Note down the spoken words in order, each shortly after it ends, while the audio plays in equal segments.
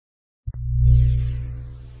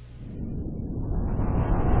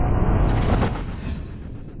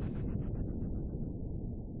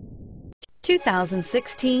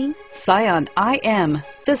2016 Scion IM.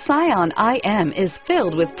 The Scion IM is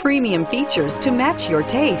filled with premium features to match your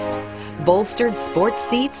taste. Bolstered sports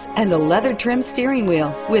seats and a leather trim steering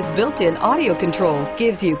wheel with built-in audio controls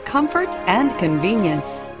gives you comfort and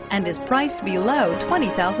convenience and is priced below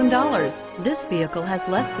 $20,000. This vehicle has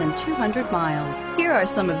less than 200 miles. Here are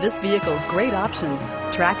some of this vehicle's great options: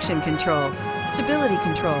 traction control, stability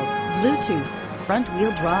control, Bluetooth, front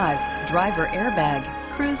wheel drive, driver airbag,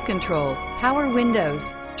 cruise control, power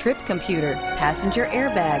windows, trip computer, passenger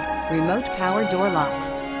airbag, remote power door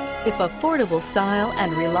locks. If affordable style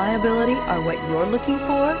and reliability are what you're looking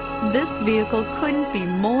for, this vehicle couldn't be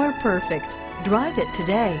more perfect. Drive it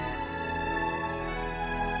today.